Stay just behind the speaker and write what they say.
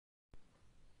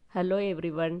Hello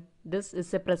everyone, this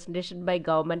is a presentation by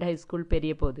Government High School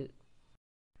Periyapodhu.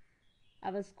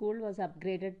 Our school was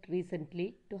upgraded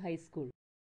recently to high school.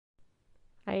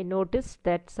 I noticed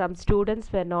that some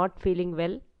students were not feeling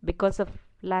well because of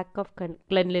lack of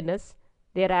cleanliness.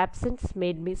 Their absence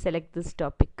made me select this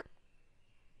topic.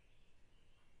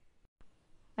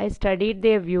 I studied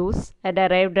their views and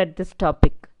arrived at this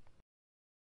topic.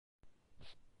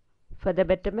 For the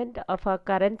betterment of our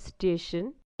current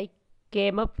situation, I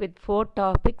came up with 4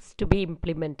 topics to be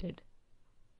implemented.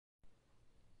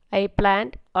 I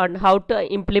planned on how to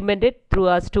implement it through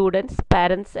our students,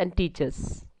 parents and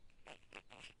teachers.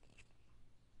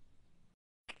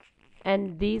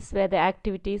 And these were the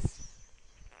activities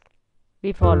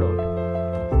we followed.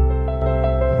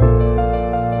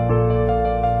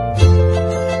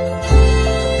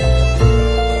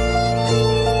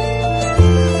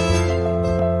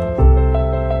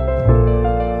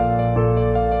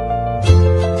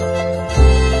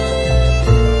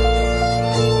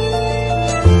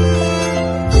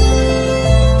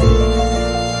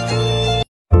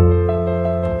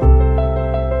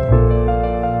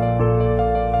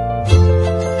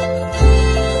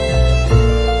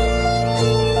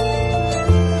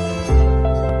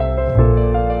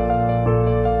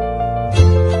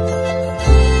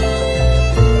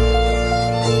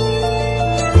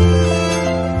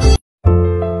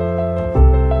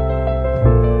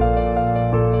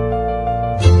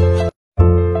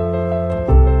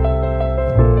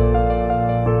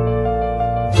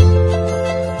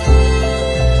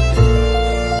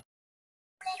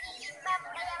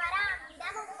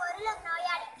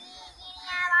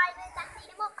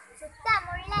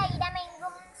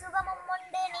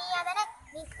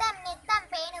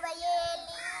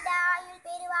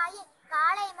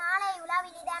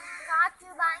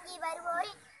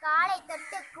 காலை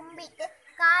தொட்டு கும்பிட்டு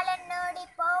காலன்னோடி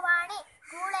போவானே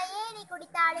கூளையேனி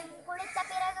குடித்தாலும் குளித்த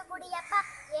பிறகு குடியப்பா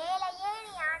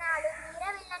ஏழையேனி ஆனாலும்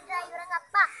இரவில் நன்றாய்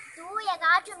உறங்கப்பா தூய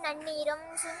காற்றும் நன்னீரும்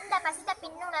சுண்ட பசித்த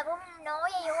பின்னுணவும்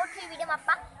நோயை ஓற்றிவிடும்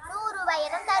அப்பா 100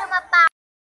 வயதும் தருமப்பா.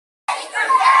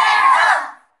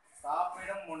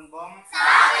 சாப்பிடும் முன்பும்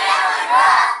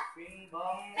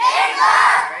பின்பும்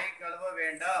கை கழுவ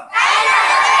வேண்டும்.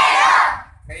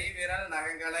 கைவிரல்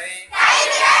நகங்களை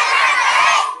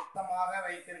சுத்தமாக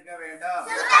வைத்திருக்க வேண்டும்.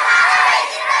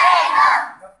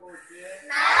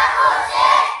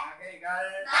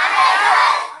 நகைகள்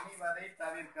அணிவதை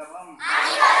தவிர்க்கவும்.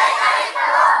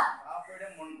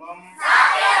 சாப்பிடும் முன்பும்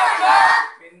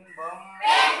பின்பும்.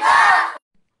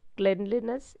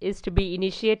 Cleanliness is to be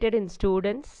initiated in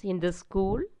students in the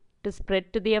school to spread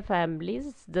to their families,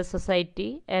 the society,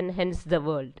 and hence the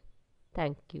world.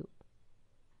 Thank you.